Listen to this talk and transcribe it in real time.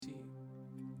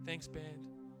Thanks, band.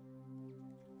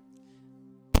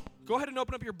 Go ahead and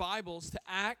open up your Bibles to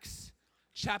Acts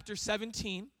chapter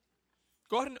 17.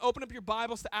 Go ahead and open up your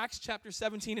Bibles to Acts chapter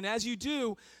 17. And as you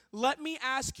do, let me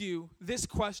ask you this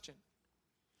question.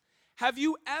 Have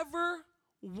you ever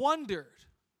wondered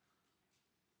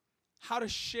how to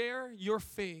share your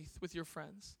faith with your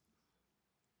friends?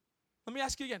 Let me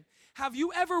ask you again. Have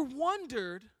you ever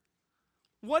wondered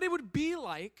what it would be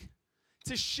like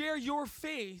to share your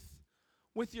faith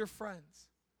with your friends?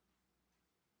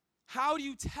 How do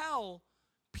you tell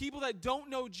people that don't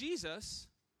know Jesus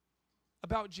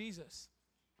about Jesus?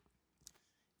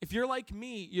 If you're like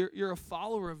me, you're a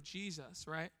follower of Jesus,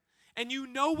 right? And you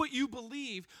know what you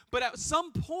believe, but at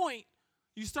some point,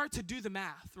 you start to do the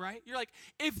math, right? You're like,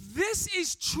 if this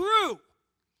is true,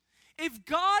 if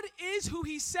God is who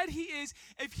he said he is,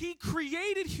 if he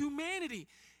created humanity,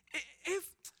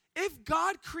 if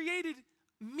God created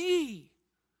me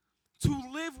to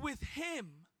live with him,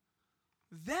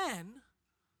 then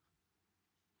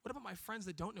what about my friends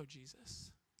that don't know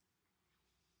Jesus?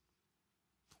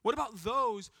 What about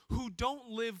those who don't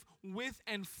live with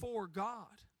and for God?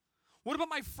 What about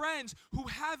my friends who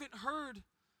haven't heard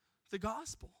the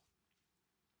gospel?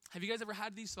 Have you guys ever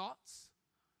had these thoughts?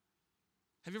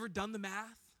 Have you ever done the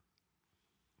math?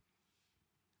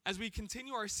 As we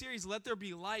continue our series, Let There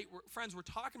Be Light, friends, we're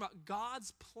talking about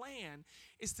God's plan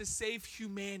is to save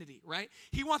humanity, right?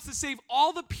 He wants to save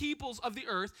all the peoples of the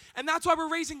earth, and that's why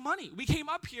we're raising money. We came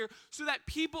up here so that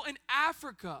people in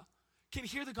Africa can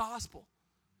hear the gospel.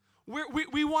 We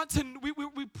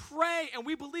pray and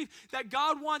we believe that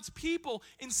God wants people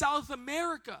in South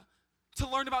America to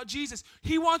learn about Jesus.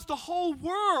 He wants the whole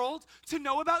world to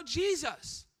know about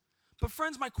Jesus. But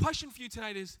friends, my question for you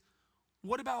tonight is,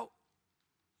 what about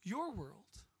your world?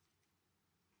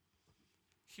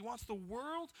 He wants the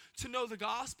world to know the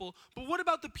gospel, but what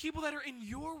about the people that are in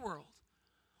your world?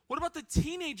 What about the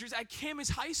teenagers at Camas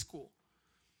High School?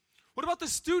 What about the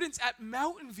students at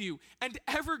Mountain View and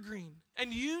Evergreen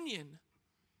and Union?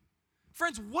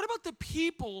 Friends, what about the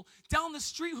people down the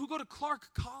street who go to Clark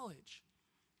College?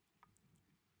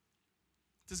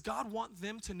 Does God want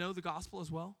them to know the gospel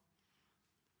as well?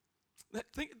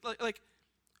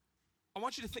 I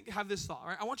want you to have this thought,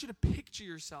 right? I want you to picture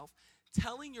yourself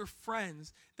telling your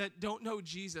friends that don't know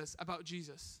Jesus about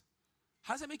Jesus.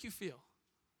 How does that make you feel?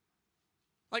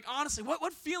 Like, honestly,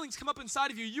 what feelings come up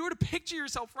inside of you? You were to picture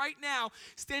yourself right now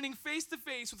standing face to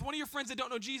face with one of your friends that don't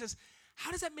know Jesus.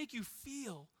 How does that make you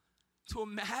feel to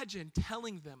imagine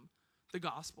telling them the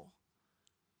gospel?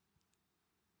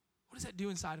 What does that do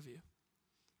inside of you?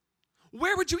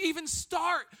 Where would you even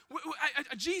start?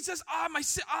 Jesus,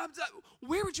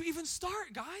 where would you even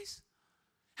start, guys?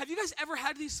 Have you guys ever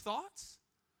had these thoughts?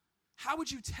 How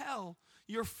would you tell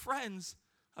your friends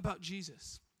about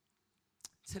Jesus?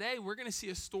 Today, we're going to see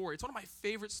a story. It's one of my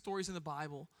favorite stories in the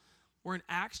Bible. We're in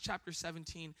Acts chapter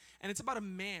 17, and it's about a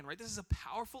man, right? This is a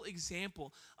powerful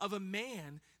example of a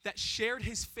man that shared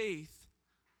his faith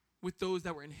with those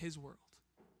that were in his world.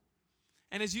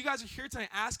 And as you guys are here tonight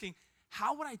asking,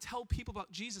 how would I tell people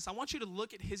about Jesus? I want you to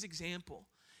look at his example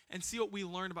and see what we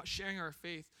learn about sharing our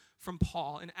faith from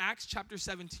Paul. In Acts chapter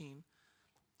 17,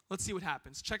 let's see what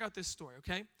happens. Check out this story,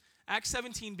 okay? Acts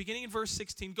 17, beginning in verse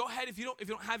 16. Go ahead, if you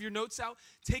don't have your notes out,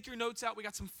 take your notes out. We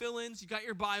got some fill-ins. You got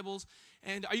your Bibles.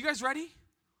 And are you guys ready?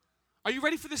 Are you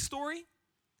ready for this story?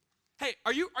 Hey,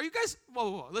 are you guys,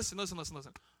 whoa. Listen.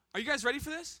 Are you guys ready for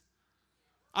this?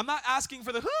 I'm not asking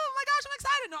for the, oh my gosh, I'm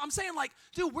excited. No, I'm saying like,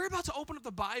 dude, we're about to open up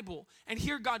the Bible and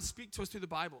hear God speak to us through the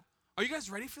Bible. Are you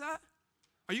guys ready for that?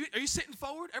 Are you sitting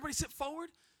forward? Everybody sit forward.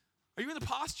 Are you in the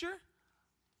posture?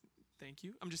 Thank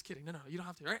you. I'm just kidding. No, you don't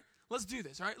have to, all right? Let's do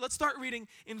this, all right? Let's start reading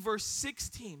in verse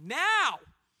 16. Now,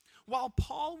 while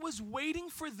Paul was waiting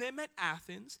for them at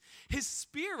Athens, his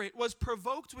spirit was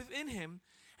provoked within him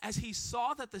as he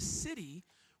saw that the city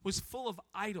was full of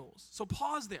idols. So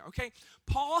pause there, okay?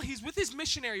 Paul, he's with his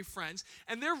missionary friends,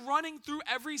 and they're running through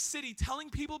every city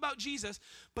telling people about Jesus,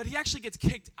 but he actually gets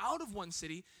kicked out of one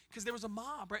city because there was a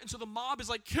mob, right? And so the mob is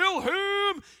like, kill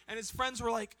him! And his friends were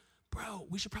like, bro,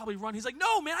 we should probably run. He's like,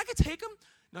 no, man, I could take him.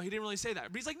 No, he didn't really say that.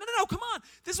 But he's like, no, come on.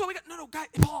 This is what we got. No, guy,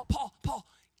 Paul,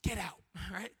 get out,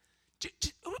 all right?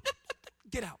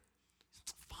 Get out.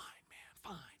 Fine, man,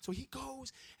 fine. So he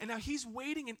goes, and now he's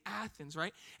waiting in Athens,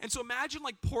 right? And so imagine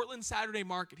like Portland Saturday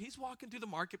Market. He's walking through the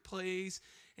marketplace,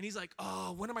 and he's like,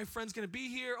 oh, when are my friends going to be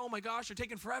here? Oh, my gosh, they're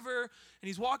taking forever. And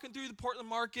he's walking through the Portland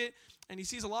market, and he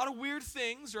sees a lot of weird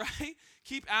things, right?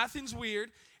 Keep Athens weird.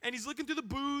 And he's looking through the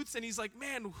booths, and he's like,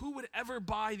 man, who would ever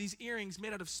buy these earrings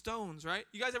made out of stones, right?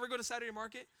 You guys ever go to Saturday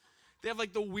Market? They have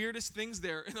like the weirdest things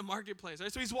there in the marketplace,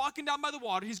 right? So he's walking down by the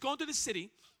water. He's going through the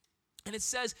city, And it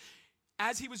says,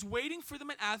 as he was waiting for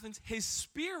them at Athens, his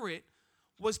spirit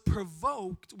was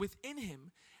provoked within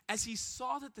him as he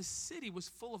saw that the city was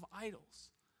full of idols.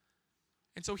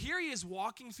 And so here he is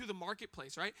walking through the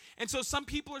marketplace, right? And so some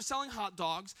people are selling hot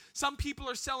dogs, some people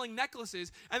are selling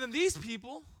necklaces, and then these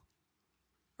people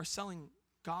are selling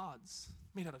gods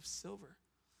made out of silver.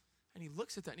 And he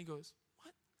looks at that and he goes,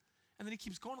 what? And then he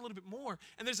keeps going a little bit more.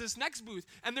 And there's this next booth,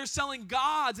 and they're selling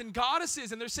gods and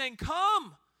goddesses, and they're saying,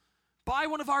 come, buy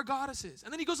one of our goddesses.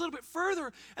 And then he goes a little bit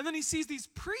further, and then he sees these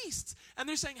priests, and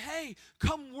they're saying, hey,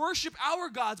 come worship our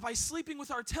gods by sleeping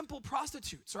with our temple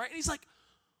prostitutes, right? And he's like,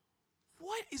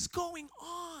 what is going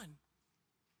on?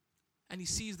 And he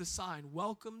sees the sign,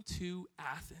 welcome to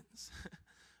Athens,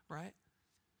 right?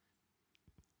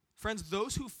 Friends,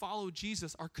 those who follow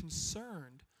Jesus are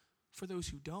concerned for those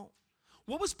who don't.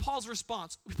 What was Paul's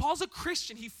response? Paul's a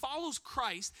Christian. He follows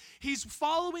Christ. He's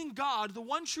following God, the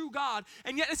one true God.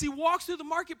 And yet as he walks through the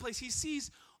marketplace, he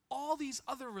sees all these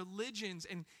other religions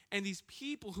and these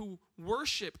people who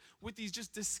worship with these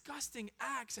just disgusting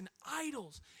acts and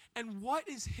idols. And what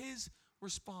is his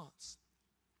response?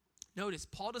 Notice,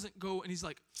 Paul doesn't go and he's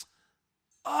like,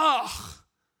 ugh,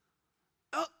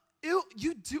 ew,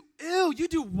 you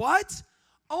do what?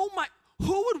 Oh my,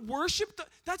 who would worship?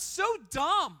 That's so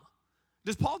dumb.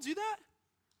 Does Paul do that?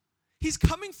 He's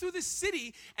coming through the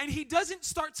city and he doesn't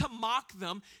start to mock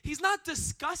them. He's not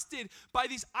disgusted by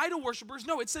these idol worshipers.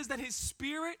 No, it says that his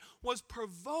spirit was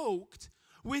provoked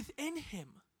within him.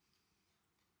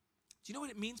 Do you know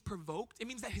what it means, provoked? It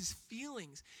means that his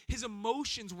feelings, his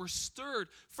emotions were stirred.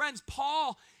 Friends,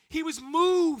 Paul, he was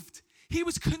moved. He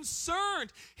was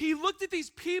concerned. He looked at these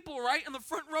people right in the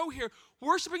front row here,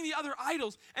 worshiping the other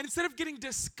idols, and instead of getting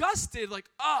disgusted, like,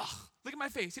 ugh, look at my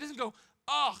face. He doesn't go,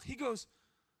 ugh. He goes,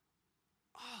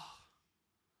 ugh,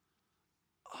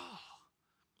 ugh.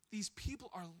 These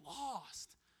people are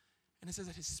lost. And it says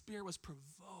that his spirit was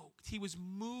provoked. He was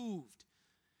moved.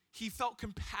 He felt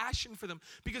compassion for them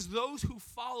because those who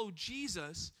follow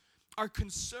Jesus are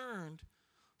concerned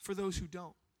for those who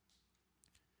don't.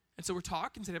 And so we're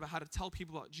talking today about how to tell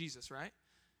people about Jesus, right?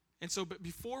 And so, but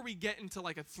before we get into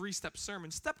like a 3-step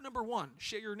sermon, step number 1,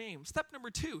 share your name. Step number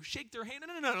 2, shake their hand.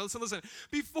 No, listen.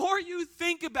 Before you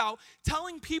think about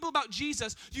telling people about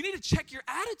Jesus, you need to check your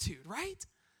attitude, right?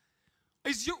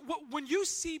 When you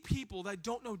see people that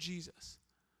don't know Jesus,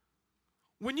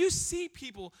 when you see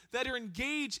people that are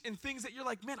engaged in things that you're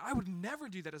like, man, I would never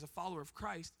do that as a follower of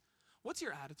Christ, what's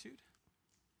your attitude?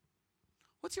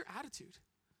 What's your attitude?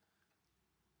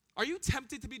 Are you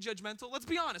tempted to be judgmental? Let's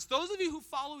be honest. Those of you who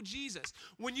follow Jesus,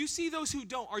 when you see those who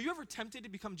don't, are you ever tempted to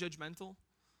become judgmental?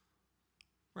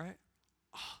 Right?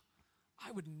 Oh,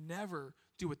 I would never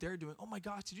do what they're doing. Oh my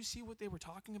gosh, did you see what they were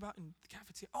talking about in the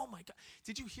cafeteria? Oh my God,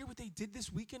 did you hear what they did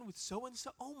this weekend with so-and-so?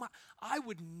 Oh my, I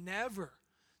would never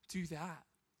do that.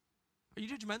 Are you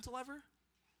judgmental ever?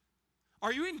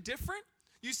 Are you indifferent?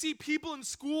 You see people in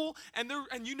school and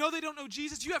you know they don't know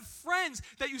Jesus. You have friends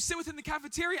that you sit with in the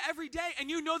cafeteria every day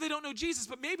and you know they don't know Jesus,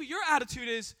 but maybe your attitude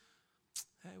is,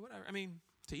 hey, whatever. I mean,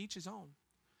 to each his own.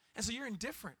 And so you're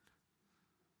indifferent.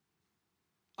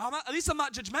 At least I'm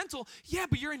not judgmental. Yeah,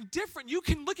 but you're indifferent. You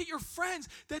can look at your friends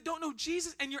that don't know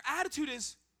Jesus and your attitude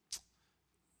is,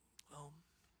 well,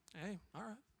 hey, all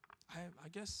right. I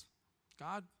guess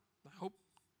God, I hope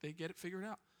they get it figured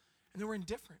out. And then we're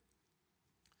indifferent.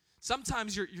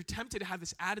 Sometimes you're tempted to have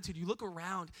this attitude. You look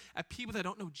around at people that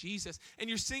don't know Jesus, and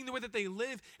you're seeing the way that they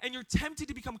live, and you're tempted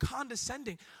to become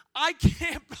condescending. I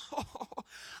can't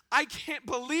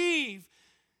believe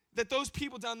that those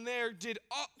people down there did,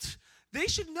 they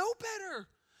should know better.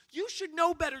 You should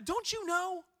know better. Don't you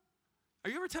know? Are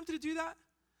you ever tempted to do that?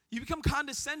 You become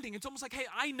condescending. It's almost like, hey,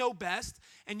 I know best,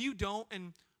 and you don't,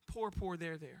 and poor,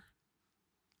 they're there.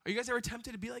 Are you guys ever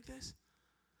tempted to be like this?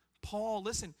 Paul,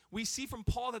 listen, we see from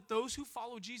Paul that those who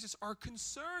follow Jesus are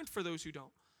concerned for those who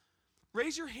don't.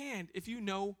 Raise your hand if you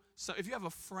know, if you have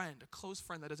a friend, a close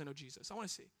friend that doesn't know Jesus. I want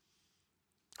to see.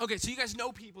 Okay, so you guys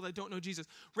know people that don't know Jesus.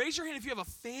 Raise your hand if you have a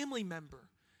family member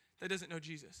that doesn't know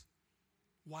Jesus.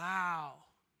 Wow,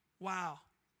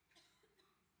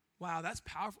 that's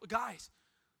powerful. Guys,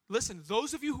 listen,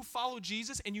 those of you who follow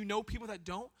Jesus and you know people that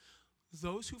don't,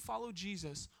 those who follow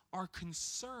Jesus are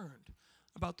concerned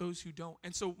about those who don't.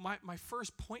 And so my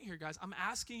first point here, guys, I'm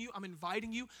asking you, I'm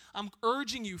inviting you, I'm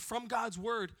urging you from God's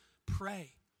word,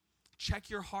 pray. Check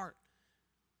your heart.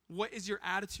 What is your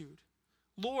attitude?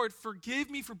 Lord, forgive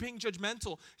me for being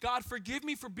judgmental. God, forgive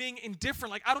me for being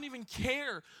indifferent. Like, I don't even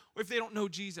care if they don't know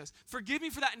Jesus. Forgive me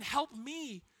for that and help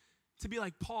me to be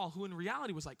like Paul, who in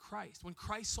reality was like Christ. When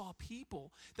Christ saw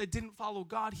people that didn't follow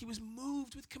God, he was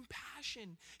moved with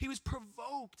compassion. He was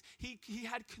provoked. He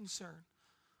had concern.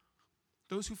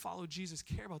 Those who follow Jesus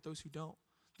care about those who don't.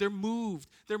 They're moved.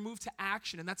 They're moved to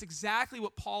action. And that's exactly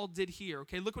what Paul did here.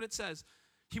 Okay, look what it says.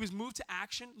 He was moved to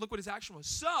action. Look what his action was.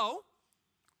 So, all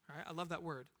right, I love that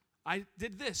word. I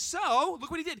did this. So,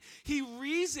 look what he did. He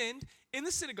reasoned in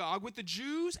the synagogue with the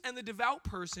Jews and the devout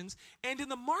persons and in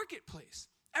the marketplace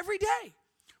every day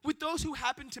with those who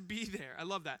happened to be there. I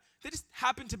love that. They just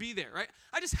happened to be there, right?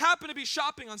 I just happen to be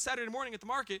shopping on Saturday morning at the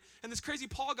market, and this crazy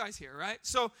Paul guy's here, right?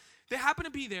 So they happen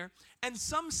to be there, and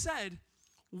some said,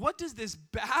 "What does this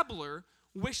babbler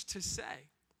wish to say?"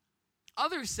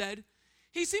 Others said,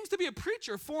 "He seems to be a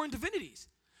preacher of foreign divinities,"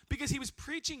 because he was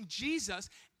preaching Jesus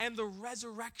and the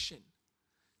resurrection.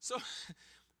 So,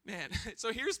 man,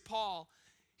 so here's Paul.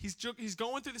 He's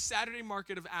going through the Saturday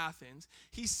market of Athens.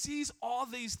 He sees all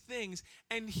these things,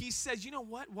 and he says, "You know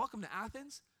what? Welcome to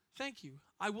Athens. Thank you.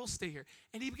 I will stay here."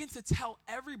 And he begins to tell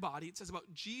everybody, it says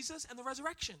about Jesus and the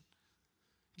resurrection.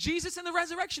 Jesus and the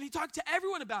resurrection. He talked to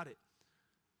everyone about it.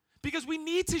 Because we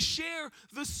need to share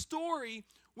the story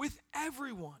with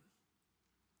everyone.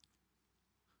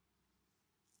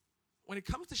 When it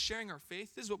comes to sharing our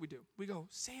faith, this is what we do. We go,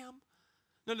 "Sam."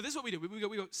 No, this is what we do. We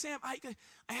go, "Sam, I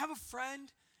have a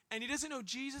friend, and he doesn't know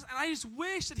Jesus, and I just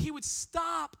wish that he would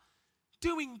stop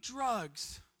doing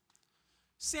drugs.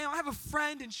 Sam, I have a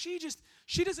friend, and she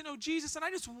doesn't know Jesus, and I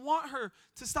just want her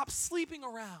to stop sleeping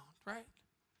around," right?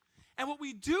 And what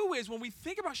we do is, when we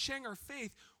think about sharing our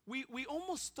faith, we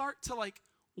almost start to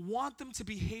want them to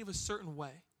behave a certain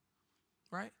way,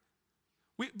 right?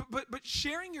 But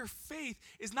sharing your faith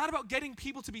is not about getting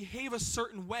people to behave a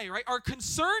certain way, right? Our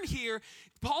concern here,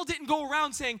 Paul didn't go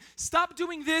around saying, "Stop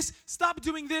doing this, stop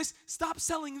doing this, stop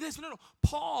selling this." No.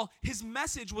 Paul, his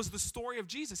message was the story of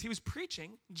Jesus. He was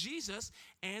preaching Jesus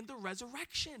and the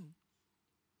resurrection.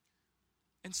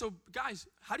 And so, guys,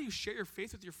 how do you share your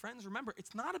faith with your friends? Remember,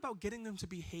 it's not about getting them to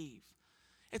behave.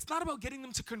 It's not about getting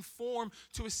them to conform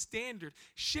to a standard.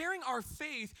 Sharing our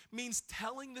faith means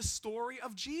telling the story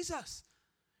of Jesus.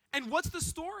 And what's the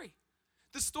story?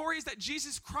 The story is that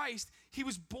Jesus Christ, he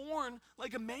was born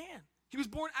like a man. He was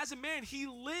born as a man. He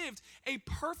lived a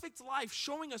perfect life,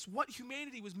 showing us what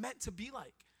humanity was meant to be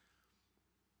like.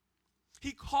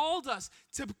 He called us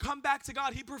to come back to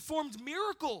God. He performed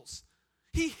miracles.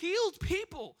 He healed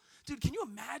people. Dude, can you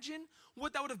imagine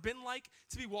what that would have been like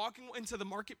to be walking into the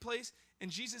marketplace and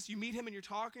Jesus, you meet him and you're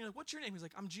talking, you're like, "What's your name?" He's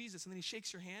like, "I'm Jesus." And then he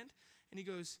shakes your hand and he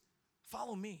goes,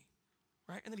 "Follow me,"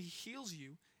 right? And then he heals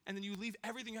you. And then you leave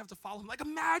everything, you have to follow him. Like,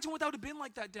 imagine what that would have been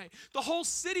like that day. The whole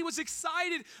city was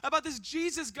excited about this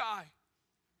Jesus guy.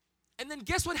 And then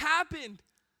guess what happened?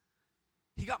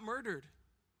 He got murdered.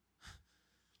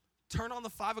 Turn on the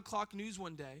 5 o'clock news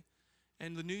one day,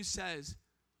 and the news says,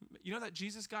 "You know that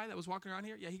Jesus guy that was walking around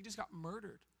here? Yeah, he just got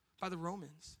murdered by the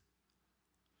Romans."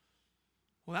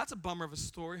 Well, that's a bummer of a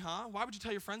story, huh? Why would you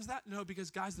tell your friends that? No,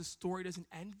 because, guys, the story doesn't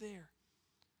end there.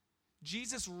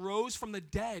 Jesus rose from the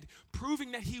dead,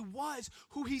 proving that he was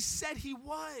who he said he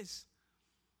was.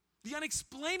 The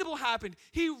unexplainable happened.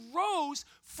 He rose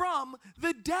from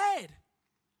the dead.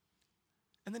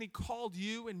 And then he called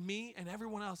you and me and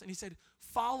everyone else, and he said,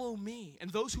 "Follow me. And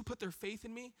those who put their faith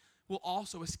in me will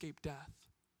also escape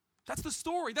death." That's the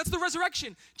story. That's the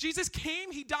resurrection. Jesus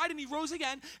came, he died, and he rose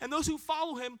again, and those who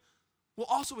follow him will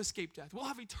also escape death. We'll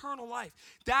have eternal life.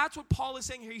 That's what Paul is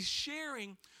saying here. He's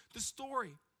sharing the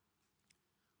story.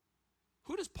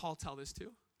 Who does Paul tell this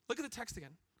to? Look at the text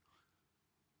again.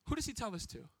 Who does he tell this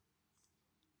to?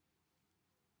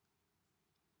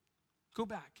 Go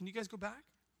back. Can you guys go back?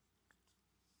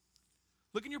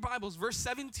 Look in your Bibles, verse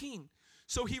 17.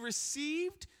 So he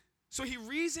reasoned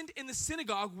in the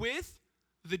synagogue with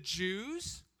the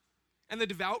Jews and the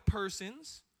devout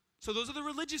persons. So those are the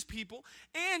religious people.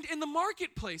 And in the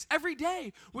marketplace every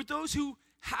day with those who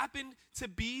happen to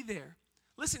be there.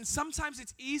 Listen, sometimes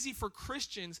it's easy for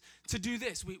Christians to do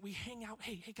this. We hang out.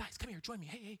 Hey, guys, come here, join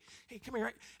me. Hey, come here,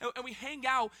 right? And we hang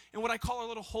out in what I call our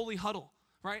little holy huddle,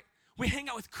 right? We hang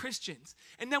out with Christians,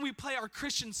 and then we play our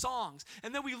Christian songs,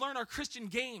 and then we learn our Christian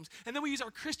games, and then we use our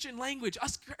Christian language,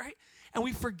 right? And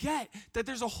we forget that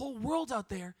there's a whole world out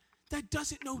there that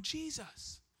doesn't know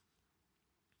Jesus.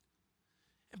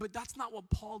 But that's not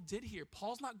what Paul did here.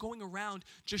 Paul's not going around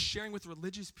just sharing with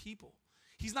religious people.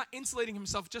 He's not insulating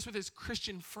himself just with his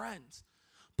Christian friends.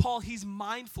 Paul, he's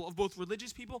mindful of both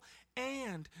religious people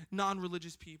and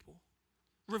non-religious people.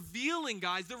 Revealing,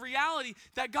 guys, the reality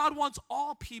that God wants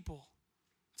all people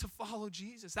to follow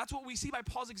Jesus. That's what we see by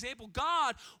Paul's example.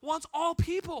 God wants all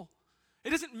people. It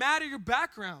doesn't matter your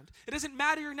background. It doesn't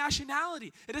matter your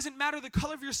nationality. It doesn't matter the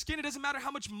color of your skin. It doesn't matter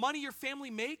how much money your family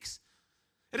makes.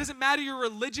 It doesn't matter your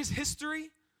religious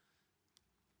history.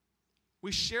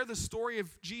 We share the story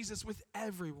of Jesus with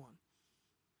everyone.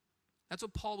 That's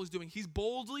what Paul was doing. He's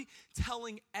boldly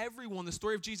telling everyone the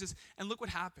story of Jesus, and look what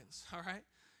happens, all right?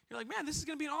 You're like, man, this is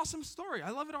going to be an awesome story. I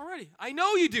love it already. I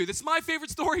know you do. This is my favorite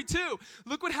story too.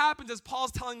 Look what happens as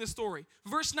Paul's telling the story.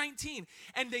 Verse 19,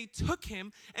 and they took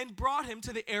him and brought him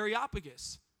to the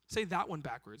Areopagus. Say that one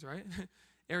backwards, right?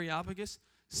 Areopagus.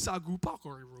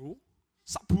 Sagupakoriru.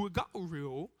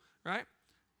 Sapuagauru, right?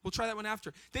 We'll try that one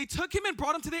after. They took him and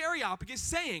brought him to the Areopagus,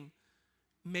 saying,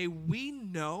 may we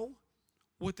know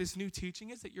what this new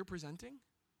teaching is that you're presenting?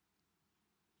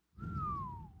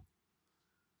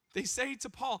 They say to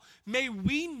Paul, may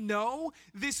we know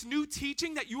this new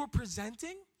teaching that you are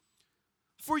presenting?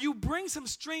 For you bring some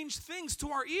strange things to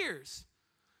our ears.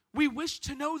 We wish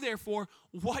to know, therefore,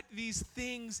 what these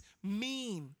things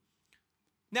mean.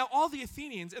 Now, all the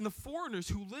Athenians and the foreigners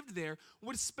who lived there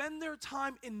would spend their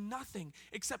time in nothing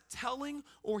except telling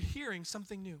or hearing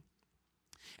something new.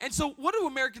 And so what do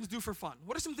Americans do for fun?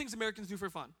 What are some things Americans do for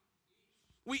fun?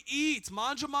 We eat,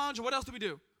 manja. What else do we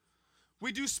do?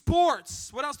 We do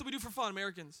sports. What else do we do for fun,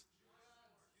 Americans?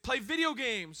 Play video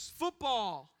games,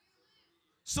 football,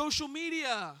 social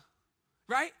media,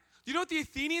 right? Do you know what the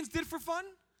Athenians did for fun?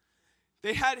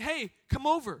 They had, hey, come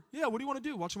over. Yeah, what do you want to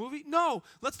do? Watch a movie? No,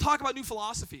 let's talk about new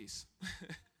philosophies.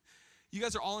 You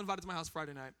guys are all invited to my house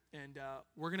Friday night, and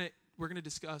we're gonna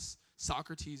discuss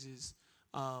Socrates'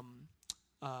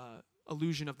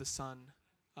 illusion of the sun.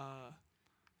 I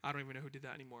don't even know who did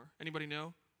that anymore. Anybody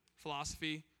know?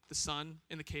 Philosophy, the sun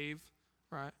in the cave,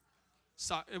 right?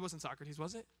 It wasn't Socrates,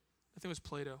 was it? I think it was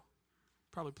Plato.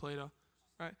 Probably Plato,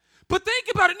 right? But think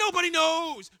about it. Nobody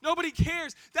knows. Nobody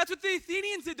cares. That's what the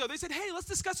Athenians did, though. They said, hey, let's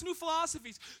discuss new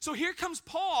philosophies. So here comes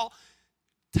Paul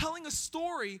telling a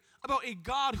story about a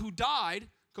God who died.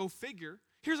 Go figure.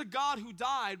 Here's a God who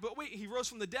died, but wait, he rose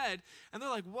from the dead. And they're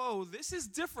like, whoa, this is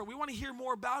different. We want to hear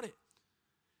more about it.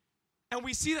 And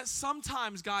we see that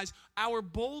sometimes, guys, our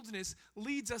boldness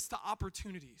leads us to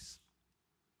opportunities.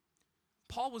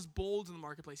 Paul was bold in the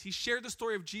marketplace. He shared the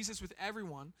story of Jesus with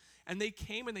everyone, and they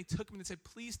came and they took him and they said,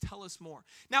 please tell us more.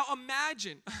 Now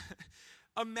imagine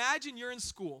you're in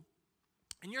school,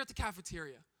 and you're at the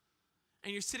cafeteria,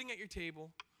 and you're sitting at your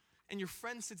table, and your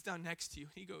friend sits down next to you.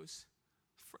 He goes,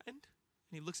 friend?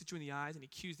 And he looks at you in the eyes, and he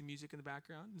cues the music in the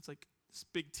background. And it's like this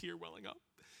big tear welling up.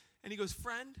 And he goes,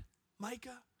 friend,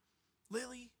 Micah,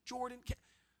 Lily, Jordan,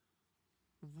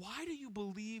 why do you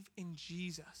believe in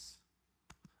Jesus?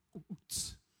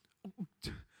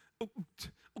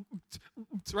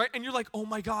 Right? And you're like, oh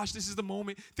my gosh, this is the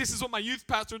moment. This is what my youth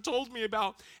pastor told me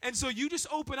about. And so you just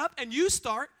open up and you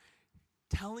start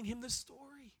telling him the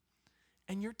story.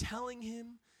 And you're telling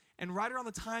him, and right around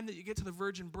the time that you get to the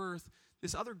virgin birth,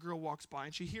 this other girl walks by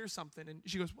and she hears something and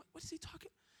she goes, what is he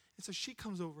talking? And so she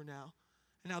comes over now.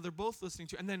 And now they're both listening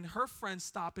to, and then her friends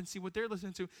stop and see what they're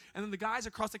listening to. And then the guys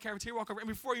across the cafeteria walk over, and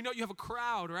before you know it, you have a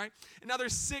crowd, right? And now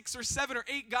there's 6 or 7 or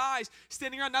 8 guys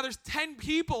standing around. Now there's 10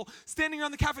 people standing around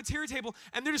the cafeteria table,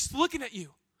 and they're just looking at you.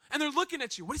 And they're looking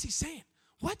at you. What is he saying?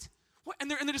 What?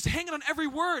 And they're just hanging on every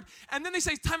word. And then they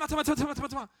say, time out. We're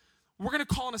going to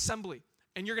call an assembly,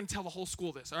 and you're going to tell the whole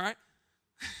school this, all right?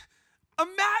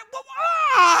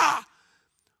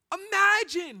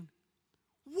 Imagine.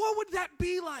 What would that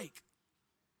be like?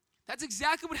 That's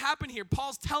exactly what happened here.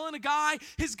 Paul's telling a guy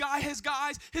has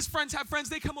guys, his friends have friends,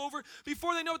 they come over.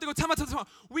 Before they know it, they go, time out.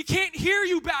 We can't hear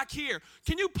you back here.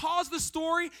 Can you pause the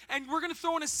story, and we're going to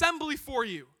throw an assembly for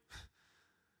you.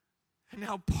 And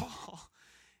now Paul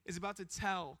is about to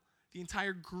tell the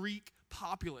entire Greek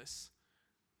populace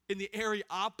in the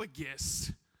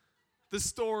Areopagus the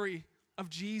story of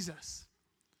Jesus.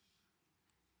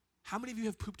 How many of you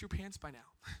have pooped your pants by now?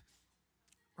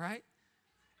 Right?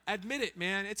 Admit it,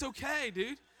 man. It's okay,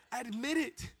 dude. Admit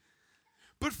it.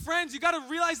 But friends, you got to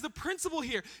realize the principle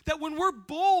here, that when we're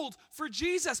bold for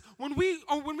Jesus, when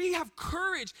we have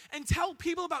courage and tell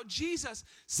people about Jesus,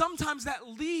 sometimes that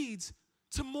leads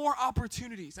to more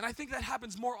opportunities. And I think that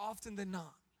happens more often than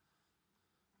not.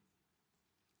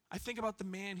 I think about the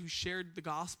man who shared the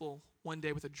gospel one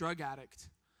day with a drug addict,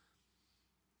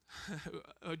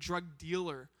 a drug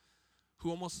dealer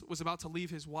who almost was about to leave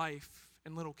his wife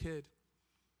and little kid.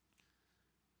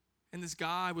 And this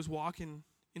guy was walking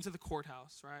into the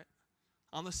courthouse, right,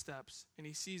 on the steps, and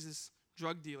he sees this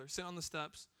drug dealer sitting on the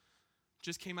steps,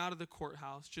 just came out of the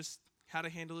courthouse, just had to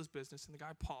handle his business, and the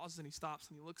guy pauses and he stops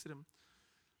and he looks at him,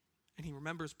 and he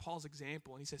remembers Paul's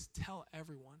example, and he says, tell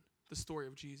everyone the story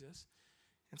of Jesus.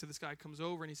 And so this guy comes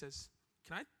over and he says,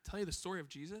 can I tell you the story of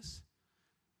Jesus?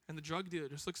 And the drug dealer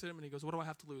just looks at him and he goes, what do I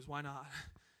have to lose? Why not?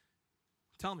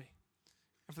 Tell me.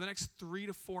 And for the next 3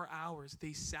 to 4 hours,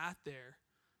 they sat there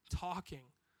talking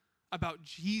about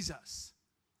Jesus,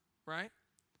 right?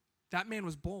 That man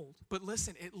was bold. But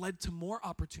listen, it led to more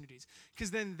opportunities.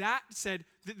 Because then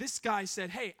this guy said,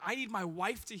 hey, I need my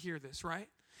wife to hear this, right?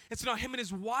 And so now him and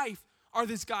his wife are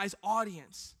this guy's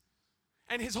audience.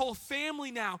 And his whole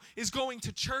family now is going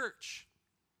to church.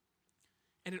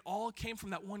 And it all came from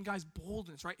that one guy's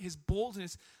boldness, right? His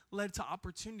boldness led to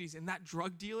opportunities. And that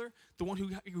drug dealer, the one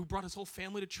who brought his whole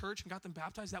family to church and got them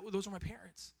baptized, those are my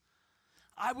parents.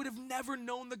 I would have never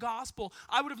known the gospel.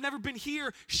 I would have never been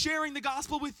here sharing the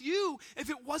gospel with you if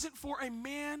it wasn't for a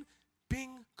man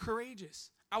being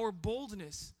courageous. Our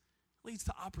boldness leads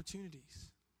to opportunities.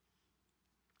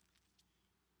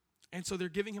 And so they're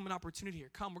giving him an opportunity here.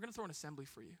 Come, we're going to throw an assembly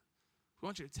for you. We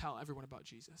want you to tell everyone about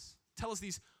Jesus. Tell us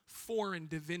these foreign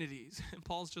divinities. And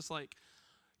Paul's just like,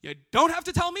 you don't have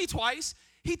to tell me twice.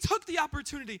 He took the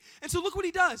opportunity. And so look what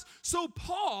he does. So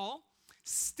Paul,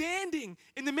 standing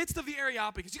in the midst of the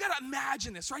Areopagus, you got to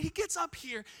imagine this, right? He gets up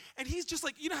here, and he's just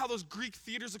like, you know how those Greek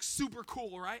theaters look super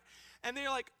cool, right? And they're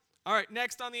like, all right,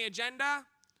 next on the agenda,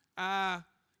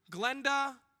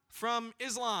 Glenda from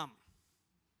Islam.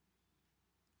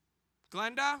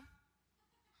 Glenda?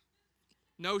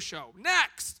 No show.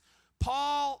 Next,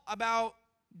 Paul about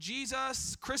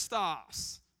Jesus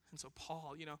Christos. And so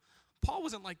Paul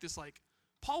wasn't like this,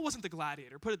 Paul wasn't the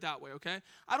gladiator, put it that way, okay?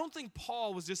 I don't think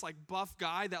Paul was this buff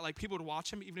guy that people would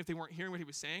watch him even if they weren't hearing what he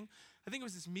was saying. I think it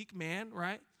was this meek man,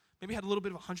 right? Maybe had a little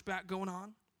bit of a hunchback going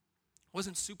on.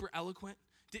 Wasn't super eloquent.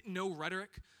 Didn't know rhetoric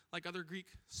like other Greek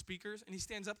speakers. And he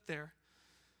stands up there.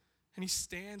 And he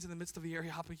stands in the midst of the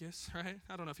Areopagus, right?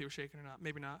 I don't know if he was shaking or not.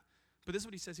 Maybe not. But this is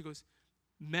what he says. He goes,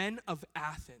 men of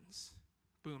Athens.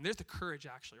 Boom. There's the courage,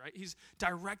 actually, right? He's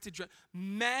directed.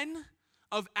 Men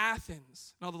of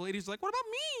Athens. And all the ladies are like, what about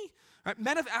me? Right?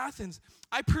 Men of Athens,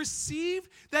 I perceive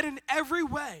that in every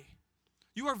way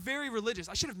you are very religious.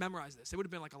 I should have memorized this. It would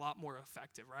have been a lot more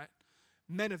effective, right?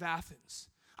 Men of Athens,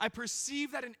 I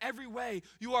perceive that in every way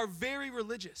you are very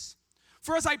religious.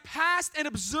 For as I passed and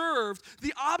observed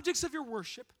the objects of your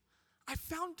worship, I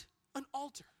found an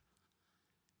altar.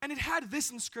 And it had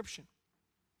this inscription,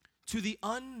 to the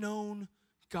unknown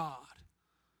God.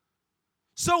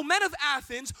 So, men of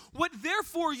Athens, what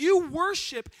therefore you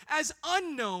worship as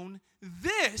unknown,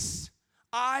 this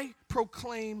I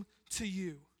proclaim to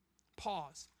you.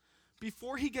 Pause.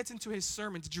 Before he gets into his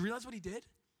sermon, did you realize what he did?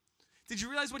 Did you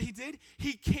realize what he did?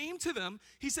 He came to them.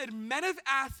 He said, men of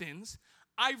Athens,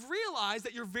 I've realized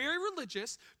that you're very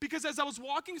religious because as I was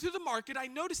walking through the market, I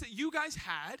noticed that you guys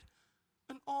had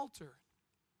an altar.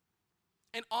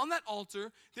 And on that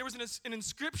altar, there was an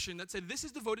inscription that said, this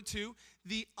is devoted to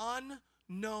the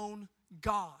unknown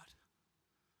God.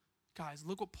 Guys,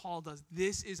 look what Paul does.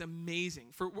 This is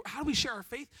amazing. How do we share our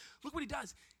faith? Look what he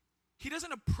does. He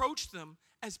doesn't approach them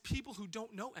as people who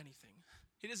don't know anything.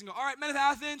 He doesn't go, all right, men of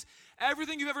Athens,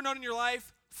 everything you've ever known in your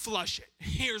life, flush it.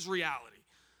 Here's reality.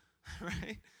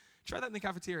 Right? Try that in the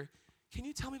cafeteria. Can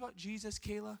you tell me about Jesus,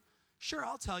 Kayla? Sure,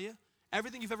 I'll tell you.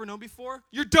 Everything you've ever known before,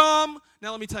 you're dumb.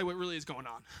 Now let me tell you what really is going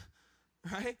on.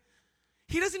 Right?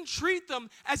 He doesn't treat them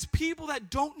as people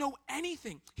that don't know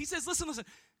anything. He says, listen,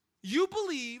 you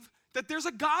believe that there's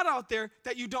a God out there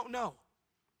that you don't know.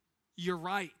 You're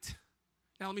right.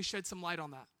 Now let me shed some light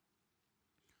on that.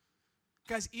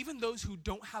 Guys, even those who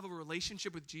don't have a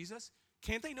relationship with Jesus,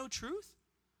 can't they know truth?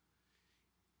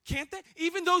 Can't they?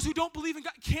 Even those who don't believe in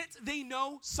God, can't they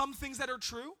know some things that are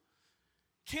true?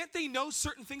 Can't they know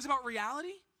certain things about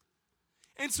reality?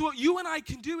 And so what you and I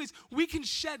can do is we can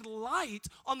shed light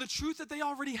on the truth that they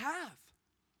already have.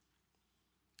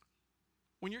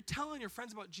 When you're telling your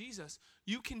friends about Jesus,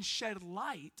 you can shed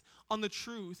light on the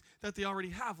truth that they already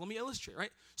have. Let me illustrate,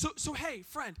 right? So hey,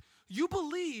 friend, you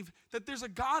believe that there's a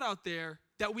God out there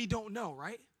that we don't know,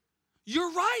 right?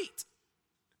 You're right.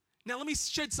 Now let me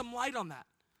shed some light on that.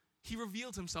 He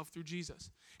revealed himself through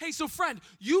Jesus. Hey, so friend,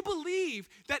 you believe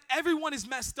that everyone is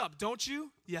messed up, don't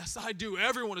you? Yes, I do.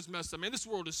 Everyone is messed up. Man, this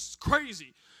world is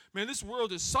crazy. Man, this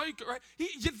world is psycho, right?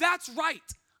 That's right.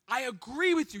 I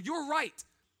agree with you. You're right.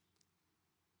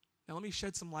 Now let me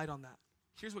shed some light on that.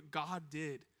 Here's what God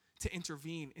did to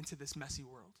intervene into this messy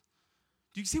world.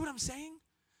 Do you see what I'm saying?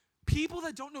 People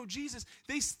that don't know Jesus,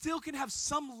 they still can have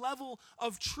some level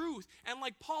of truth. And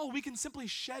like Paul, we can simply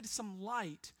shed some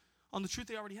light on the truth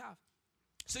they already have.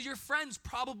 So your friends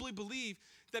probably believe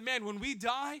that, man, when we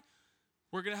die,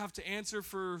 we're going to have to answer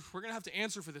for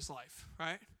this life,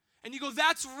 right? And you go,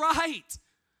 that's right.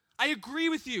 I agree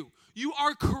with you. You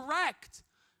are correct.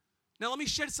 Now let me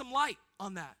shed some light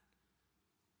on that.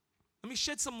 Let me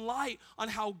shed some light on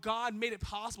how God made it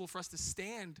possible for us to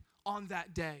stand on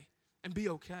that day and be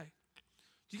okay.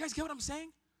 Do you guys get what I'm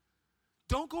saying?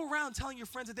 Don't go around telling your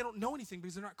friends that they don't know anything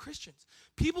because they're not Christians.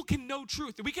 People can know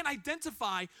truth. We can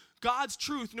identify God's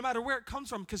truth no matter where it comes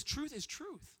from because truth is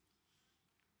truth.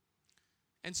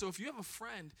 And so if you have a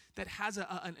friend that has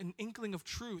an inkling of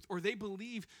truth or they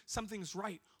believe something's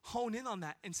right, hone in on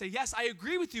that and say, yes, I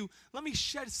agree with you. Let me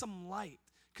shed some light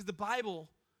because the Bible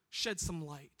sheds some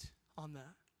light on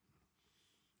that.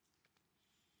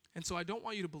 And so I don't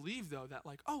want you to believe, though, that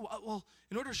like, well,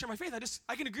 in order to share my faith,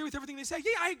 I can agree with everything they say.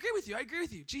 Yeah, I agree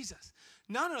with you, Jesus.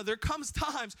 No. There comes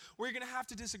times where you're going to have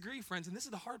to disagree, friends, and this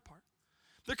is the hard part.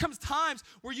 There comes times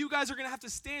where you guys are going to have to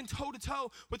stand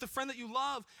toe-to-toe with a friend that you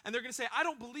love, and they're going to say, I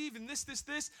don't believe in this.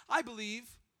 I believe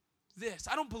this.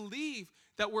 I don't believe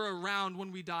that we're around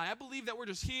when we die. I believe that we're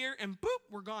just here, and boop,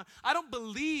 we're gone. I don't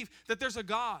believe that there's a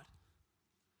God.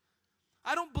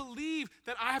 I don't believe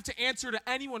that I have to answer to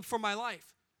anyone for my life.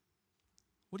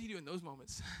 What do you do in those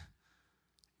moments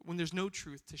when there's no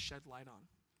truth to shed light on?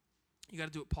 You got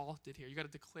to do what Paul did here. You got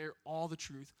to declare all the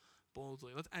truth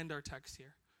boldly. Let's end our text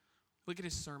here. Look at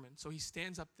his sermon. So he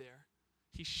stands up there.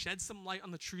 He sheds some light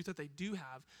on the truth that they do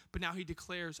have, but now he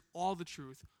declares all the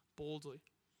truth boldly.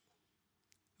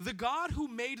 The God who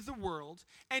made the world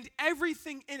and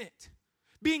everything in it,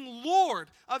 being Lord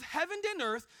of heaven and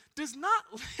earth, does not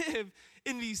live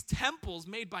in these temples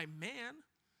made by man.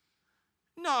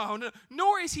 No,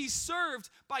 nor is he served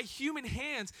by human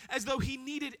hands as though he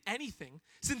needed anything,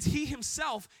 since he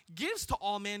himself gives to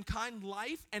all mankind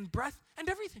life and breath and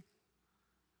everything.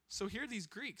 So here are these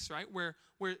Greeks, right, where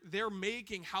they're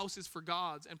making houses for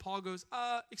gods, and Paul goes,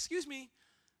 excuse me,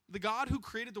 the God who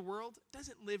created the world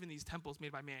doesn't live in these temples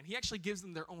made by man. He actually gives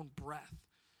them their own breath.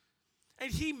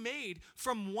 And he made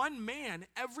from one man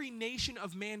every nation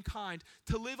of mankind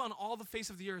to live on all the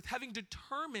face of the earth, having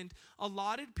determined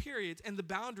allotted periods and the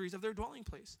boundaries of their dwelling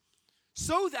place,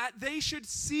 so that they should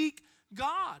seek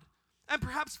God and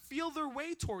perhaps feel their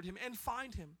way toward him and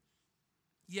find him.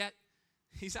 Yet,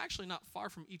 he's actually not far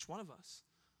from each one of us.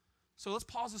 So let's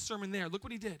pause the sermon there. Look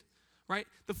what he did, right?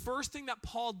 The first thing that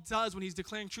Paul does when he's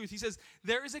declaring truth, he says,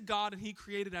 there is a God and he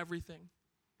created everything.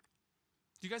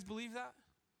 Do you guys believe that?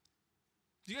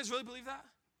 Do you guys really believe that?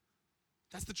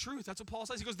 That's the truth. That's what Paul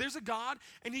says. He goes, there's a God,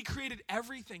 and he created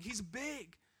everything. He's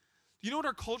big. You know what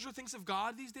our culture thinks of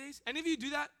God these days? Any of you do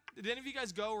that? Did any of you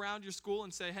guys go around your school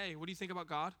and say, hey, what do you think about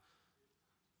God?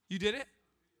 You did it?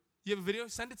 You have a video?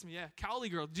 Send it to me. Yeah. Cowley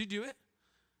girl, did you do it?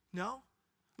 No?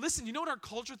 Listen, you know what our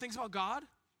culture thinks about God?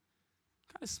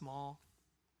 God is small.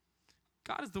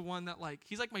 God is the one that, like,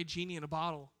 he's like my genie in a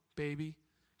bottle, baby.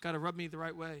 Got to rub me the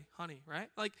right way, honey, right?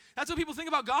 Like, that's what people think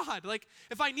about God. Like,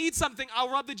 if I need something,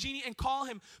 I'll rub the genie and call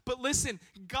him. But listen,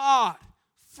 God,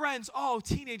 friends,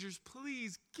 teenagers,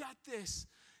 please get this.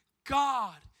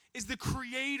 God is the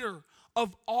creator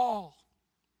of all.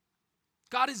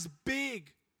 God is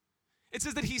big. It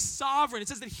says that he's sovereign. It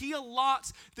says that he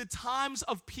allots the times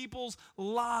of people's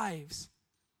lives.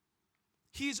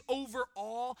 He is over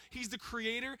all. He's the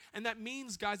creator. And that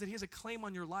means, guys, that he has a claim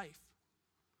on your life.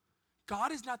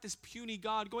 God is not this puny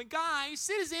God going, guys,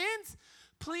 citizens,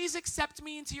 please accept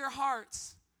me into your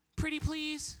hearts. Pretty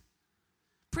please.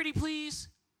 Pretty please.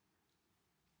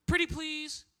 Pretty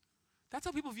please. That's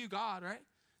how people view God, right?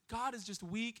 God is just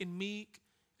weak and meek,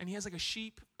 and he has like a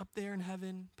sheep up there in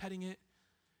heaven petting it.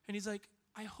 And he's like,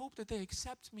 I hope that they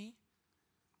accept me.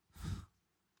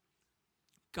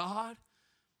 God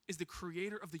is the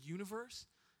creator of the universe.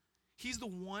 He's the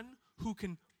one who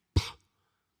can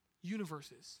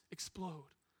universes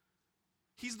explode.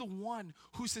 He's the one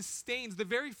who sustains. The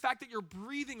very fact that you're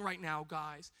breathing right now,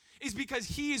 guys, is because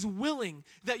he is willing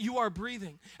that you are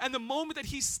breathing. And the moment that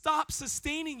he stops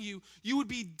sustaining you, you would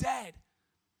be dead.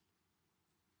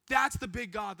 That's the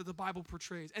big God that the Bible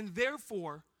portrays. And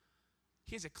therefore,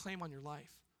 he has a claim on your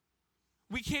life.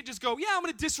 We can't just go, I'm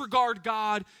going to disregard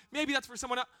God. Maybe that's for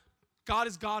someone else. God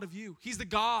is God of you. He's the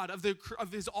God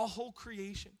of his whole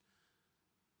creation.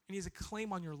 And he has a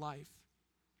claim on your life.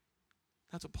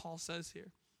 That's what Paul says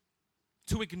here.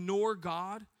 To ignore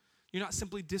God, you're not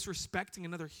simply disrespecting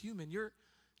another human. You're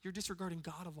disregarding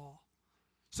God of all.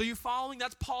 So you following?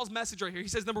 That's Paul's message right here. He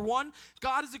says, number one,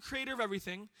 God is the creator of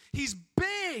everything. He's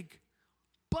big,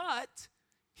 but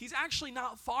he's actually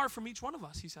not far from each one of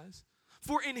us, he says.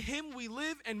 For in him we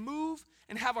live and move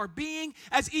and have our being,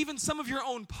 as even some of your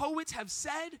own poets have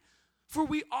said, for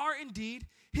we are indeed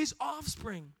his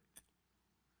offspring.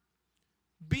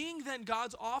 Being then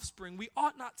God's offspring, we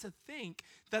ought not to think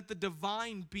that the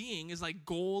divine being is like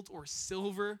gold or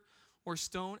silver or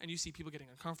stone, and you see people getting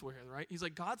uncomfortable here, right? He's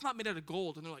like, God's not made out of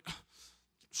gold, and they're like,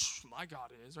 my God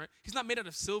is, right? He's not made out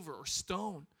of silver or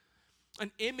stone,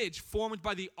 an image formed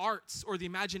by the arts or the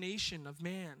imagination of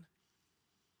man.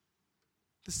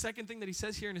 The second thing that he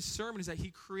says here in his sermon is that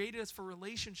he created us for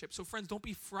relationship. So friends, don't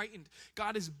be frightened.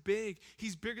 God is big.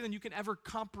 He's bigger than you can ever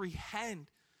comprehend.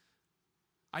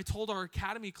 I told our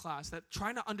academy class that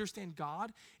trying to understand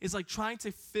God is like trying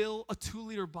to fill a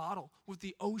 2-liter bottle with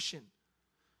the ocean.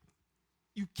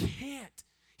 You can't.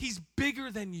 He's bigger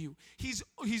than you. He's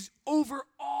over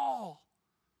all.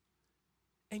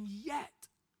 And yet,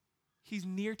 he's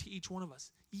near to each one of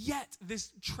us. Yet,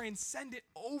 this transcendent,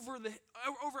 over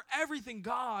everything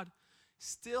God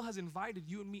still has invited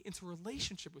you and me into a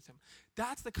relationship with him.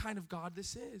 That's the kind of God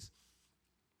this is.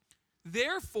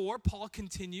 Therefore, Paul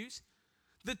continues,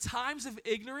 the times of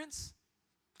ignorance,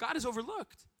 God has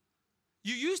overlooked.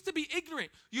 You used to be ignorant.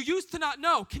 You used to not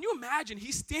know. Can you imagine?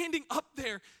 He's standing up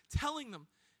there telling them,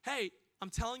 hey, I'm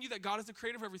telling you that God is the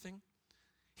creator of everything.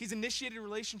 He's initiated a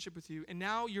relationship with you, and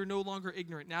now you're no longer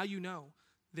ignorant. Now you know.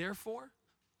 Therefore,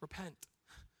 repent.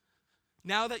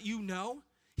 Now that you know,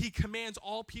 he commands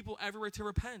all people everywhere to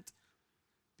repent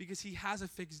because he has a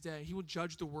fixed day. He will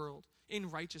judge the world in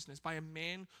righteousness by a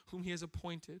man whom he has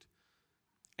appointed.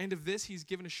 And of this, he's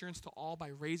given assurance to all by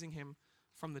raising him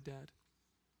from the dead.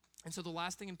 And so the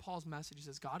last thing in Paul's message, he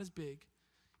says, God is big.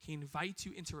 He invites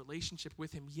you into relationship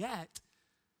with him, yet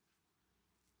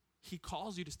he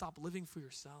calls you to stop living for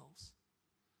yourselves.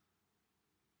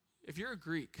 If you're a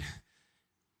Greek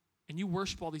and you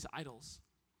worship all these idols,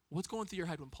 what's going through your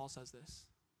head when Paul says this?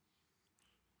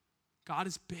 God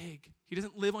is big. He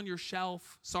doesn't live on your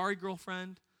shelf. Sorry,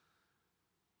 girlfriend.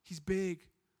 He's big,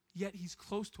 yet he's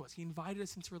close to us. He invited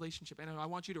us into relationship, and I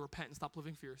want you to repent and stop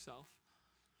living for yourself.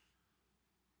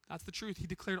 That's the truth. He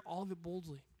declared all of it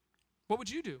boldly. What would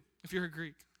you do if you're a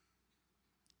Greek?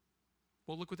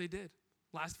 Well, look what they did.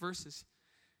 Last verses.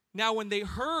 Now, when they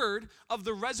heard of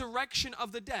the resurrection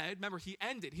of the dead, remember, he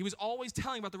ended. He was always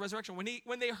telling about the resurrection.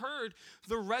 When they heard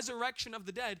the resurrection of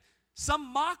the dead,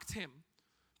 some mocked him.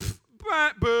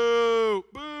 Boo,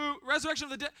 boo, resurrection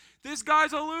of the dead. This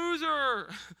guy's a loser.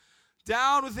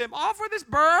 Down with him. Off with this,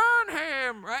 burn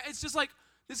him, right? It's just like,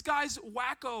 this guy's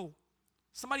wacko.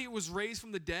 Somebody who was raised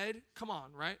from the dead. Come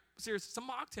on, right? Seriously, some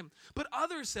mocked him. But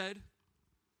others said,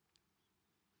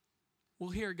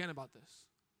 we'll hear again about this.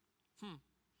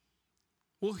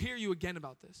 We'll hear you again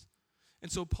about this.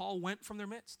 And so Paul went from their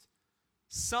midst.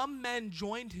 Some men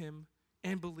joined him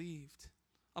and believed.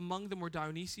 Among them were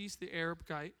Dionysius the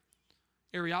Areopagite,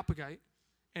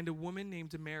 and a woman named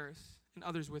Damaris, and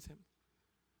others with him.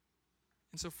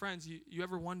 And so friends, you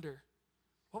ever wonder,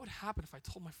 what would happen if I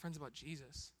told my friends about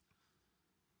Jesus?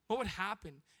 What would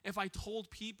happen if I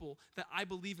told people that I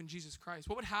believe in Jesus Christ?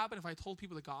 What would happen if I told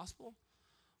people the gospel?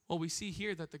 Well, we see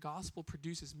here that the gospel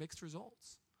produces mixed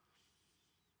results.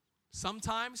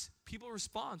 Sometimes people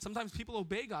respond. Sometimes people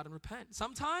obey God and repent.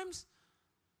 Sometimes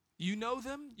you know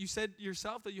them. You said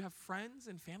yourself that you have friends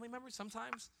and family members.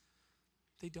 Sometimes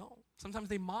they don't. Sometimes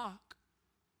they mock.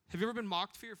 Have you ever been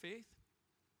mocked for your faith?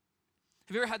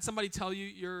 Have you ever had somebody tell you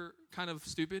you're kind of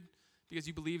stupid because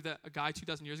you believe that a guy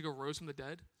 2,000 years ago rose from the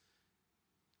dead?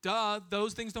 Duh,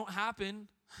 those things don't happen.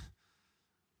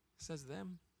 Says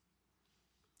them.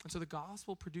 And so the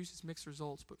gospel produces mixed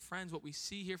results. But friends, what we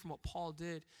see here from what Paul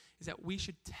did is that you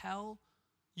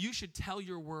should tell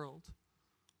your world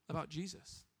about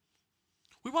Jesus.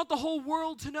 We want the whole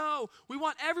world to know. We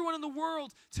want everyone in the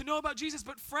world to know about Jesus.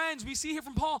 But friends, we see here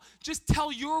from Paul, just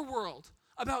tell your world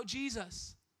about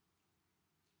Jesus.